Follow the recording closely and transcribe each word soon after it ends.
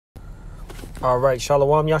All right,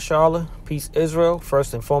 Shalom Yashala, peace Israel.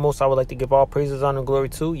 First and foremost, I would like to give all praises, honor, and glory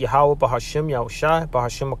to Yahweh, Bahashim, Yahushai,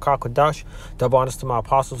 Bahashim Makah Kodash. Double honors to my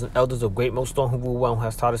apostles and elders of great millstone who rule well and who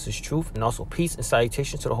has taught us his truth. And also peace and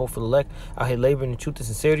salutations to the hopeful elect out here laboring in truth and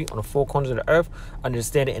sincerity on the four corners of the earth,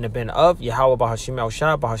 understanding in the banner of Yahweh, Bahashim,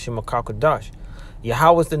 Yahushai, Bahashim Makah Kodash.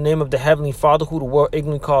 Yahweh is the name of the heavenly Father who the world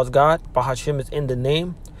ignorantly calls God. Bahashim is in the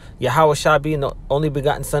name. Yahweh shall be the only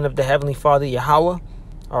begotten Son of the heavenly Father, Yahweh.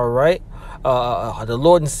 All right. The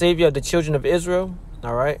Lord and Savior of the children of Israel,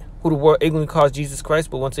 all right, who the world ignorantly calls Jesus Christ,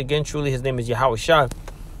 but once again, truly his name is Yahweh Shai.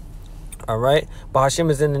 All right, Bahashim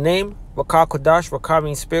is in the name, Rakah Kodash, Rakah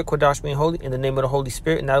means spirit, Kodash means holy, in the name of the Holy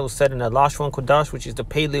Spirit, and that was said in the Lashon Kodash, which is the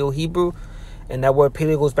Paleo Hebrew, and that word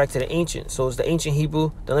Paleo goes back to the ancient, so it's the ancient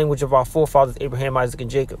Hebrew, the language of our forefathers, Abraham, Isaac, and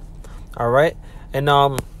Jacob. All right, and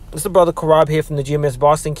this is brother Karab here from the GMS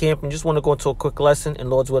Boston camp, and just want to go into a quick lesson, and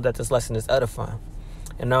Lord's will that this lesson is edifying.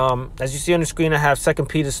 And as you see on the screen, I have 2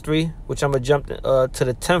 Peter 3, which I'm going to jump to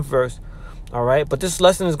the 10th verse. All right. But this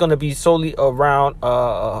lesson is going to be solely around,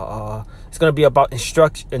 it's going to be about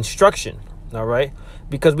instruction. All right.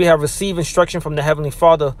 Because we have received instruction from the Heavenly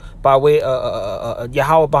Father by way of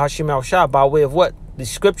Yahweh Bahashim Yahushua, by way of what? The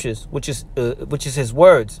scriptures, which is his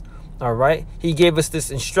words. All right. He gave us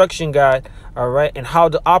this instruction guide. All right. And how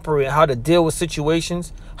to operate, how to deal with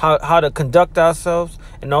situations, how to conduct ourselves,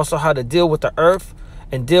 and also how to deal with the earth.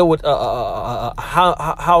 And deal with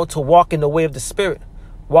how to walk in the way of the Spirit,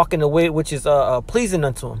 walk in the way which is pleasing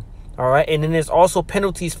unto Him. All right, and then there's also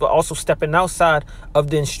penalties for also stepping outside of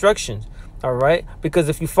the instructions. All right, because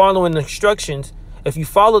if you follow the instructions,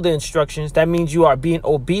 that means you are being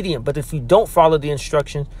obedient. But if you don't follow the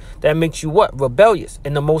instructions, that makes you what? Rebellious.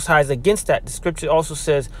 And the Most High is against that. The Scripture also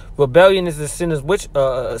says rebellion is the sin as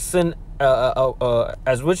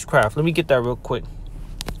as witchcraft. Let me get that real quick.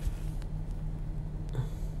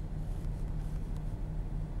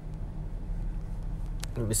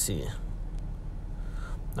 Let me see.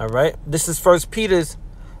 All right. This is 1 Peter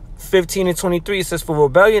 15 and 23. It says, for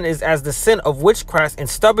rebellion is as the sin of witchcraft, and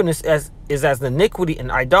stubbornness is as the iniquity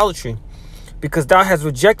and idolatry. Because thou hast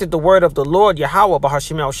rejected the word of the Lord, Yahweh,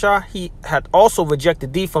 Bahashim Yahushua, he had also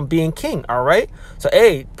rejected thee from being king. All right. So,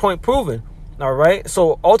 point proven. All right.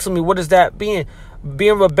 So, ultimately, what is that being?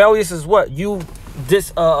 Being rebellious is what? You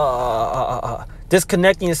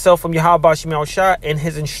disconnecting yourself from Yahweh, Bahashim Yahushua, and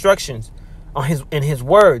his instructions. In his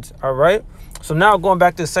words. All right. So now going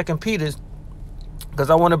back to 2 Peter, because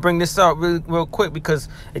I want to bring this out real quick, because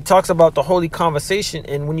it talks about the holy conversation.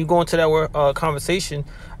 And when you go into that word conversation,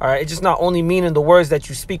 all right, it just not only meaning the words that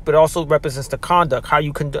you speak, but also represents the conduct, how do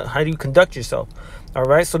you conduct yourself. All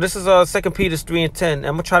right. So this is 2 Peter 3 and 10.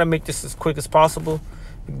 I'm gonna try to make this as quick as possible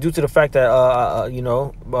due to the fact that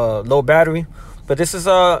low battery. But this is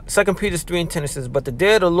 2 Peter 3 and 10. It says, but the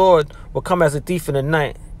day of the Lord will come as a thief in the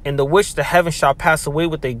night, in the which the heavens shall pass away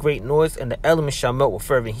with a great noise, and the elements shall melt with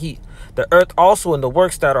fervent heat. The earth also and the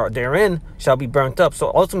works that are therein shall be burnt up.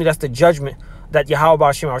 So ultimately, that's the judgment that Yahweh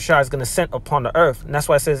Bahashim Yahushua is going to send upon the earth. And that's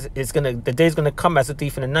why it says the day is going to come as a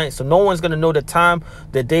thief in the night. So no one's going to know the time,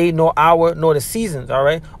 the day, nor hour, nor the seasons. All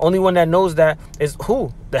right. Only one that knows that is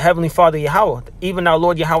who? The Heavenly Father Yahweh. Even our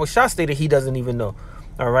Lord Yahweh Shah stated he doesn't even know.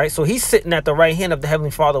 All right. So he's sitting at the right hand of the Heavenly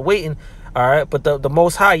Father waiting. All right. But the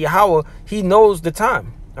Most High Yahweh, he knows the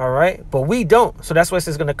time. All right. But we don't. So that's why it's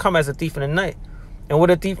going to come as a thief in the night. And what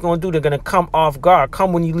a thief going to do? They're going to come off guard.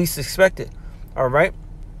 Come when you least expect it. All right.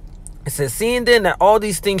 It says, seeing then that all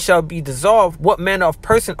these things shall be dissolved, what manner of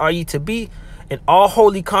person are ye to be in all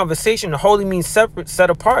holy conversation? Holy means separate, set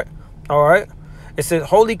apart. All right. It says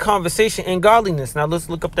holy conversation and godliness. Now let's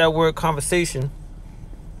look up that word conversation.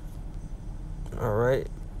 All right.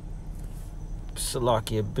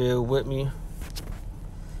 Salakia, bear with me.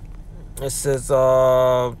 It says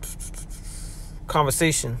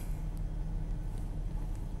conversation.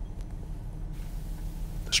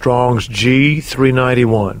 Strong's G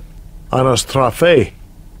 391. Anastrophe.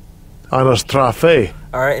 Anastrophe.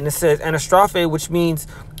 All right, and it says anastrophe, which means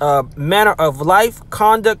manner of life,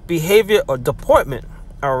 conduct, behavior, or deportment.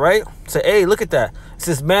 All right. So, hey, look at that. It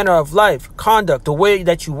says manner of life, conduct, the way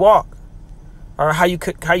that you walk, or how you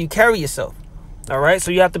carry yourself. All right.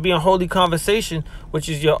 So you have to be in holy conversation, which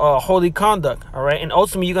is your holy conduct. All right. And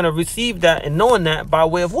ultimately, you're going to receive that and knowing that by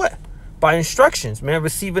way of what? By instructions, man,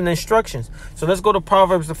 receiving the instructions. So let's go to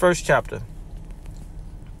Proverbs, the 1st chapter.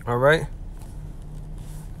 All right.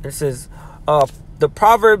 It says the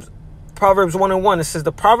Proverbs 1:1. It says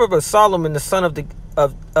the proverb of Solomon, the son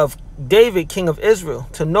of David, king of Israel,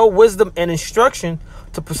 to know wisdom and instruction,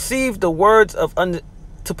 to perceive the words of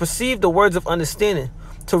understanding,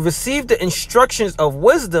 to receive the instructions of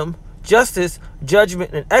wisdom, justice,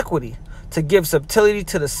 judgment, and equity, to give subtlety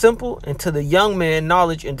to the simple, and to the young man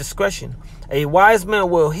knowledge and discretion. A wise man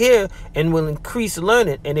will hear and will increase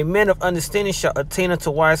learning, and a man of understanding shall attain unto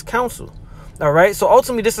wise counsel. All right. So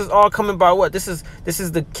ultimately, this is all coming by what? This is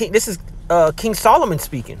the king. This is King Solomon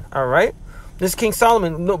speaking. All right. This King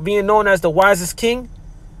Solomon being known as the wisest king.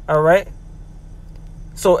 All right.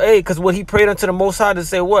 So, because what he prayed unto the Most High to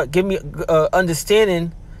say, what? Give me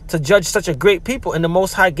understanding to judge such a great people. And the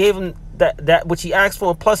Most High gave him that which he asked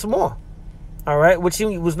for, plus more. All right. Which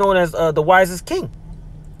he was known as the wisest king.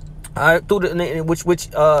 All right. Through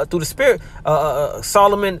the Spirit,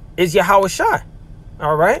 Solomon is Yahweh Shai.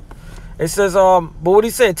 All right. It says, but what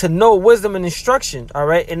he said, to know wisdom and instruction, all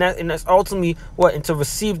right, and that's ultimately what, and to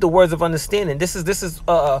receive the words of understanding. This is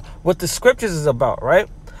what the scriptures is about, right?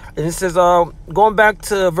 And it says, going back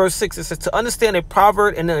to verse 6, it says, to understand a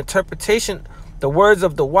proverb and an interpretation, the words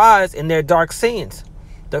of the wise and their dark sayings.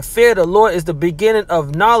 The fear of the Lord is the beginning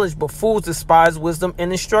of knowledge, but fools despise wisdom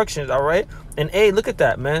and instructions, all right? And look at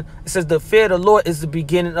that, man. It says the fear of the Lord is the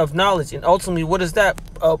beginning of knowledge. And ultimately, what is that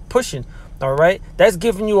pushing? All right, that's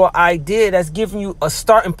giving you an idea. That's giving you a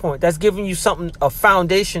starting point. That's giving you something, a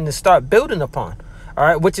foundation to start building upon. All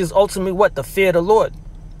right, which is ultimately what? The fear of the Lord.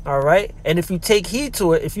 All right, and if you take heed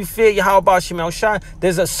to it, if you fear Yahweh Shemel Shai,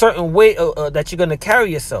 there's a certain way that you're going to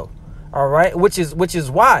carry yourself. All right, which is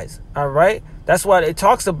wise. All right, that's why it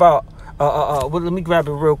talks about. Well, let me grab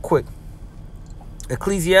it real quick.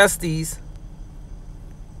 Ecclesiastes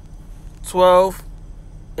 12.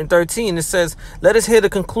 In 13, it says, let us hear the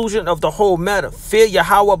conclusion of the whole matter. Fear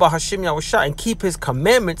Yahweh Bahashim Yahushua and keep his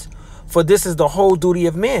commandments, for this is the whole duty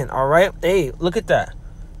of man. All right. Hey, look at that.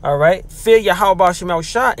 All right. Fear Yahweh Bahashim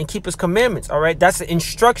Yahushua and keep his commandments. All right. That's the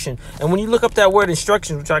instruction. And when you look up that word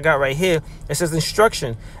instruction, which I got right here, it says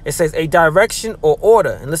instruction. It says a direction or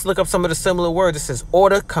order. And let's look up some of the similar words. It says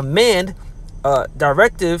order, command,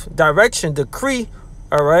 directive, direction, decree.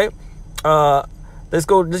 All right. Let's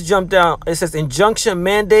jump down. It says injunction,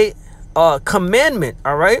 mandate, commandment.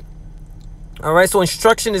 All right. All right. So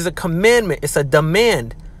instruction is a commandment. It's a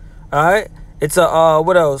demand. All right. It's a,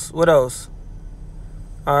 what else? What else?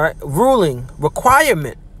 All right. Ruling,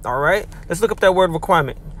 requirement. All right. Let's look up that word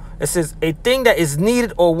requirement. It says a thing that is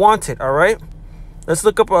needed or wanted. All right. Let's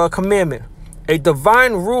look up a commandment. A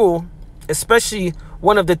divine rule, especially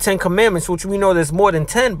one of the 10 commandments, which we know there's more than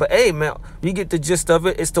 10, but hey, man, you get the gist of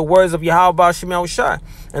it. It's the words of Yahweh Shemel Shai.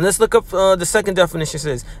 And let's look up the second definition. It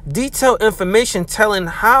says detailed information telling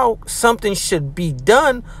how something should be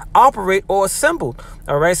done, operate, or assembled.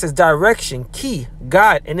 All right, it says direction, key,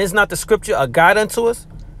 guide. And is not the scripture a guide unto us?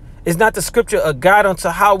 Is not the scripture a guide unto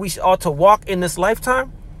how we ought to walk in this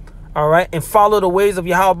lifetime? All right, and follow the ways of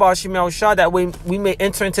Yahweh Shemel Shai, that way we may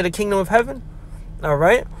enter into the kingdom of heaven. All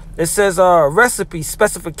right. It says recipe,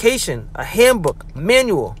 specification, a handbook,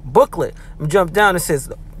 manual, booklet. Jump down. It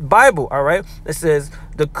says Bible. All right. It says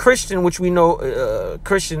the Christian, which we know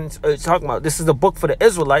Christians are talking about. This is the book for the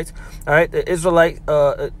Israelites. All right. The Israelite,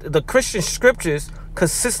 the Christian scriptures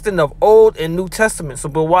consisting of Old and New Testament. So,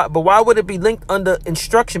 but why would it be linked under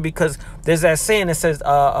instruction? Because there's that saying that says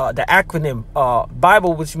the acronym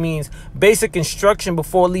Bible, which means basic instruction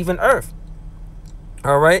before leaving Earth.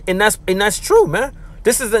 All right. And that's true, man.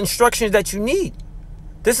 This is the instructions that you need.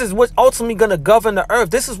 This is what's ultimately going to govern the earth.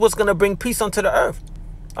 This is what's going to bring peace onto the earth.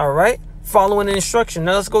 All right. Following the instruction.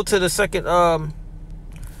 Now let's go to the second, the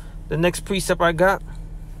next precept I got.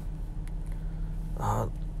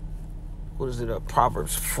 What is it?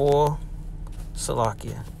 Proverbs 4.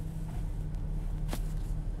 Salakia.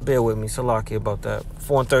 Bear with me. Salakia about that.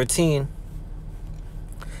 4 and 13.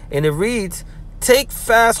 And it reads, take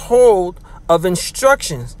fast hold of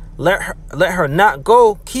instructions. Let her not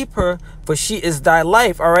go. Keep her, for she is thy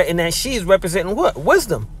life. All right. And that she is representing what?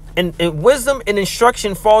 Wisdom. And wisdom and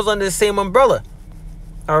instruction falls under the same umbrella.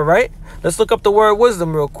 All right. Let's look up the word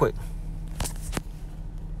wisdom real quick.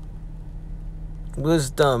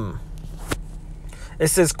 Wisdom. It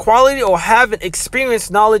says quality or having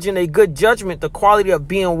experience, knowledge, and a good judgment. The quality of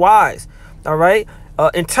being wise. All right.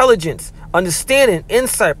 Intelligence, understanding,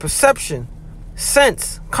 insight, perception,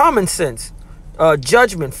 sense, common sense.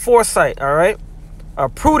 Judgment, foresight, all right,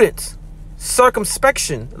 prudence,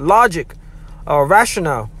 circumspection, logic,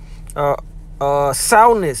 rationale,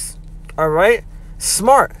 soundness, all right,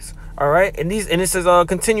 smarts, all right, and it says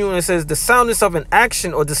continuing. It says the soundness of an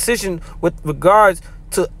action or decision with regards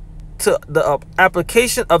to the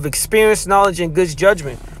application of experience, knowledge, and good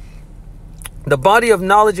judgment. The body of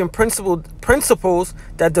knowledge and principles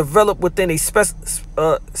that develop within a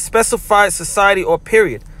specified society or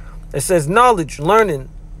period. It says knowledge, learning,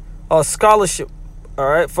 scholarship, All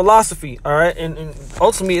right, philosophy. All right, and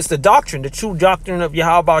ultimately it's the doctrine, the true doctrine of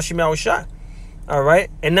Yahweh Ba'ashim Yahushua. All right,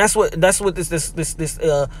 and that's what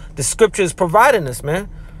the scripture is providing us, man.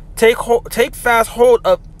 Take fast hold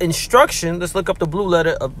of instruction. Let's look up the blue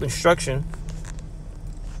letter of instruction.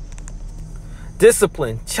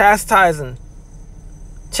 Discipline, chastening,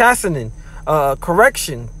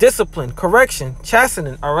 correction, discipline, correction,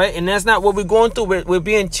 chastening. All right, and that's not what we're going through. We're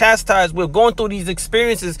being chastised. We're going through these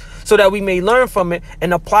experiences so that we may learn from it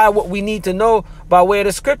and apply what we need to know by way of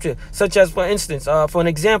the scripture. Such as, for instance, for an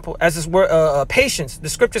example, as this word patience. The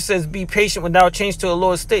scripture says, "Be patient without change to the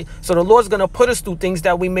Lord's state." So the Lord's going to put us through things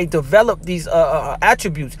that we may develop these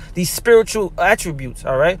attributes, these spiritual attributes.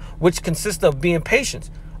 All right, which consist of being patient.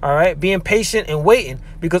 All right, being patient and waiting,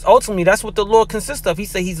 because ultimately that's what the Lord consists of. He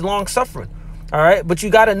said He's long suffering. All right, but you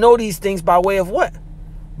got to know these things by way of what?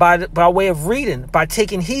 By way of reading, by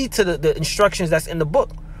taking heed to the instructions that's in the book.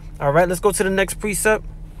 All right, let's go to the next precept.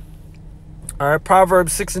 All right,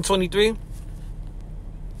 Proverbs 6:23.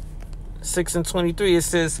 6:23. It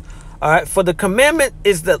says, all right, for the commandment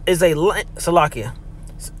is a Salakia.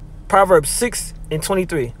 Proverbs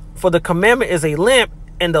 6:23. For the commandment is a lamp,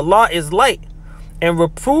 and the law is light, and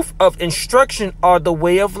reproof of instruction are the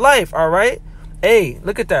way of life. All right. Hey,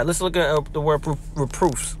 look at that. Let's look at the word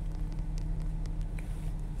reproofs.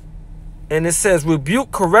 And it says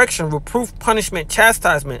rebuke, correction, reproof, punishment,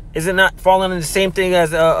 chastisement. Is it not falling in the same thing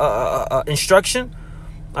as instruction?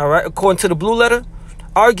 All right. According to the blue letter,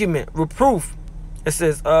 argument, reproof. It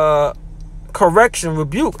says correction,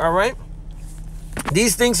 rebuke. All right.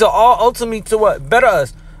 These things are all ultimately to what? Better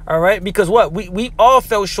us. All right, because what we all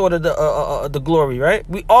fell short of the glory, right?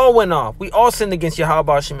 We all went off. We all sinned against Yahweh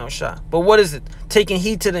Ba'ashim Yahushua. But what is it? Taking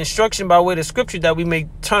heed to the instruction by way of the scripture, that we may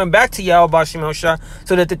turn back to Yahweh Ba'ashim Yahushua,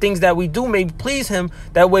 so that the things that we do may please Him.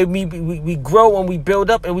 That way we grow and we build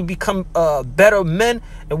up and we become better men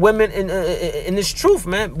and women in this truth,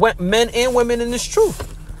 man. Men and women in this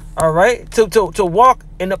truth. All right, to walk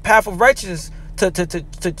in the path of righteousness,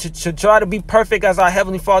 to try to be perfect as our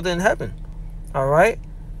Heavenly Father in heaven. All right.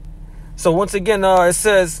 So once again, it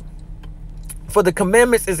says, for the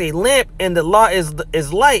commandments is a lamp, and the law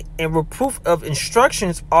is light, and reproof of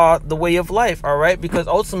instructions are the way of life. All right, because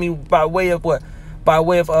ultimately, by way of what? By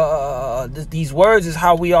way of these words is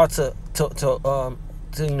how we are to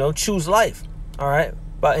choose life. All right,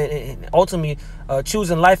 but and ultimately,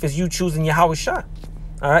 choosing life is you choosing Yahweh Shah.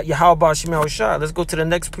 All right, Yahweh Ba'ashim Yahushua. Let's go to the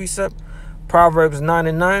next precept, Proverbs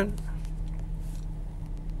 9:9.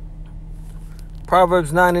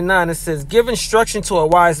 Proverbs 9:9, it says, give instruction to a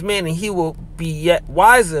wise man, and he will be yet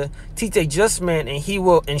wiser. Teach a just man, and he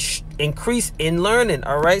will increase in learning.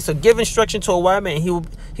 All right. So give instruction to a wise man, and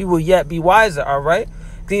he will yet be wiser. All right.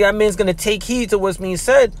 That man's gonna take heed to what's being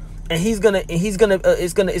said, and it's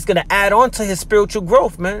gonna add on to his spiritual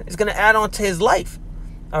growth, man. It's gonna add on to his life.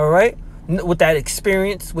 All right. With that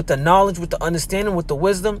experience, with the knowledge, with the understanding, with the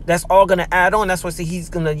wisdom, that's all going to add on. That's why he's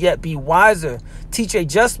going to yet be wiser. Teach a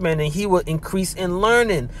just man, and he will increase in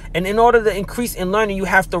learning. And in order to increase in learning, you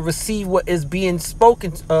have to receive what is being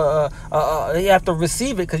spoken. You have to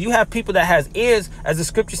receive it, because you have people that has ears, as the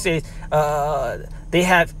scripture says, they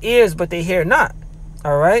have ears, but they hear not.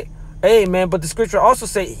 All right. Hey, man, but the scripture also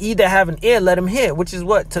say, he that have an ear, let him hear, which is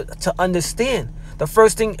what? To understand. The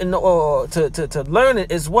first thing to learn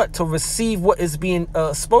it is what? To receive what is being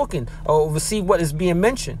spoken, or receive what is being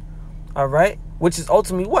mentioned. All right. Which is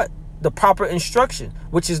ultimately what? The proper instruction,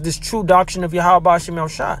 which is this true doctrine of Yahweh Ba'ashim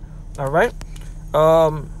Yahushua. All right.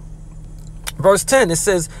 Verse 10, it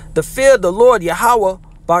says, the fear of the Lord Yahweh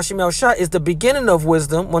Ba'ashim Yahushua is the beginning of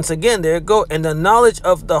wisdom. Once again, there it go. And the knowledge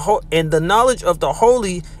of the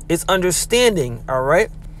holy is understanding. All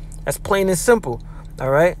right. That's plain and simple.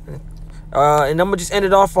 All right. And I'm going to just end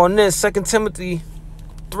it off on this. 2 Timothy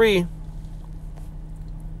 3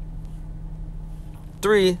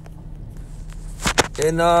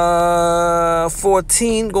 and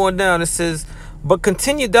 14 going down. It says, but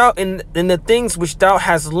continue thou in the things which thou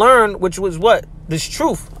hast learned, which was what? This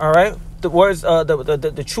truth. All right. The words,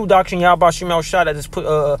 the true doctrine, Yahweh Ba'ashim Yahushua, that is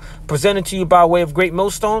presented to you by way of Great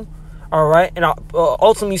Millstone. All right. And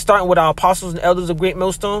ultimately starting with our apostles and elders of Great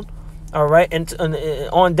Millstone. All right. And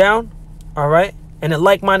on down. All right. And the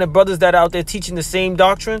like-minded brothers that are out there teaching the same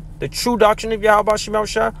doctrine, the true doctrine of Yahweh Ba'ashim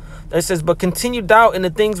Yahushua. It says, but continue thou in the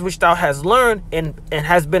things which thou hast learned and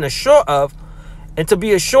has been assured of. And to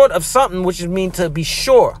be assured of something, which means to be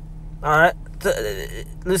sure. All right.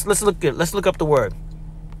 Let's look up the word.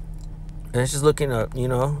 And it's just looking up,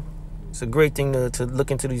 it's a great thing to look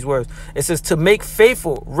into these words. It says to make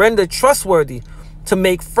faithful, render trustworthy, to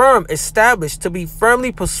make firm, established, to be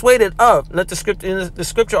firmly persuaded of. Let the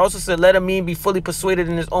scripture also said, let a man be fully persuaded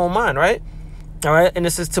in his own mind, right? All right, and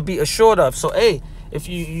this is to be assured of. So, hey, if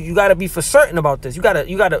you got to be for certain about this, you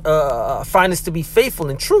gotta find this to be faithful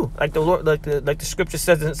and true, like the Lord, like the scripture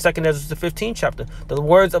says in 2nd Ezra the 15th chapter. The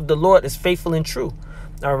words of the Lord is faithful and true.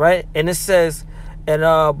 All right, and it says, and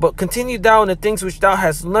but continue thou in the things which thou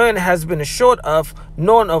hast learned, has been assured of,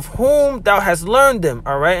 knowing of whom thou hast learned them.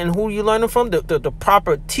 All right, and who you learn them from? The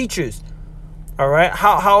proper teachers. All right,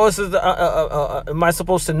 how else is am I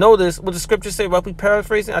supposed to know this? What the scripture say? Roughly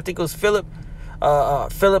paraphrasing, I think it was Philip.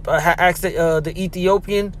 Philip asked the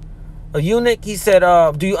Ethiopian eunuch. He said,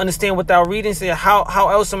 do you understand what thou reading? He said, how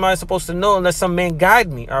else am I supposed to know unless some man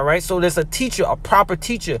guide me? All right, so there's a teacher, a proper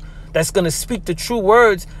teacher, that's going to speak the true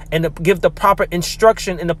words and to give the proper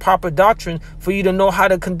instruction and the proper doctrine for you to know how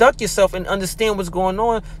to conduct yourself and understand what's going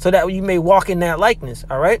on, so that you may walk in that likeness.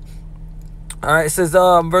 All right. All right, it says,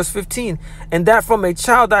 verse 15, and that from a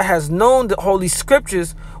child that has known the holy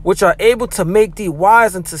scriptures, which are able to make thee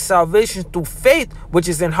wise unto salvation through faith, which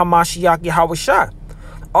is in Hamashiach Yahushua.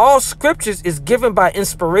 All scriptures is given by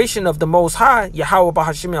inspiration of the Most High, Yahweh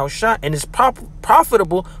Bahashim Yahushua, and is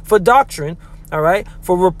profitable for doctrine, all right,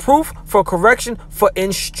 for reproof, for correction, for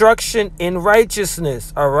instruction in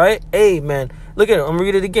righteousness, all right. Amen. Look at it. I'm going to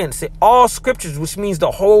read it again. Say all scriptures, which means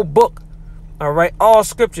the whole book. All right, all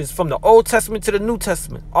scriptures from the Old Testament to the New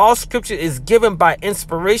Testament. All scripture is given by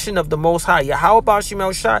inspiration of the Most High, Yahweh Bashim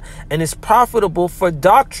El-Shai, and is profitable for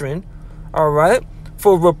doctrine, all right,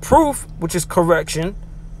 for reproof, which is correction,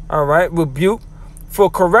 all right, rebuke,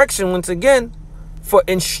 for correction, once again, for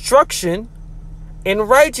instruction in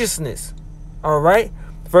righteousness, all right.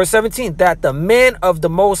 Verse 17, that the man of the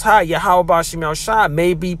Most High, Yahweh Bashim El-Shai,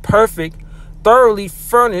 may be perfect, thoroughly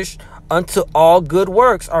furnished unto all good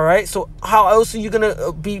works. All right, so how else are you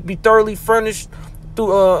gonna be thoroughly furnished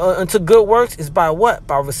through unto good works? Is by what?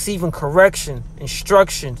 By receiving correction,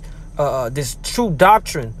 instruction, this true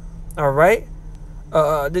doctrine. All right,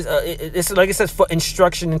 it's like it says, for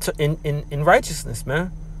instruction in righteousness,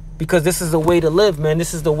 man, because this is the way to live, man.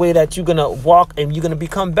 This is the way that you're gonna walk and you're gonna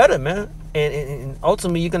become better, man, and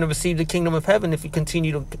ultimately you're gonna receive the kingdom of heaven if you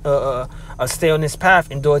continue to stay on this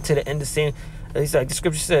path, endure to the end. The same. It's like the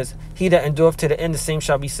scripture says, he that endureth to the end, the same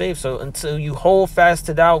shall be saved. So until you hold fast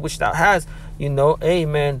to thou which thou hast, you know,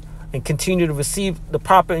 amen, and continue to receive the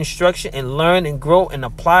proper instruction and learn and grow and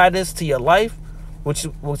apply this to your life, which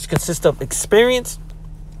consists of experience.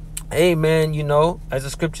 Amen. You know, as the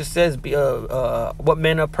scripture says, what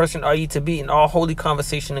manner of person are ye to be in all holy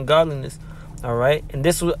conversation and godliness? All right, and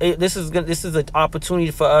this is an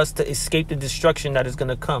opportunity for us to escape the destruction that is going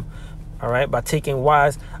to come. All right, by taking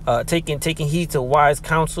heed to wise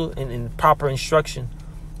counsel and proper instruction.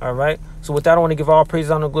 All right. So with that, I want to give all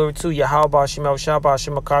praise, honor, and glory to Yahweh Bashim El-Shai,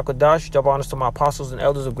 Bashim Akakadash, double honors to my apostles and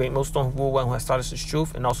elders of great millstone who rule well, who has taught us this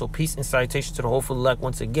truth, and also peace and salutation to the hopeful elect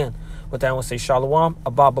once again. With that, I want to say Shalom,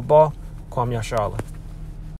 Abba Baba, Kwam Yasharallah.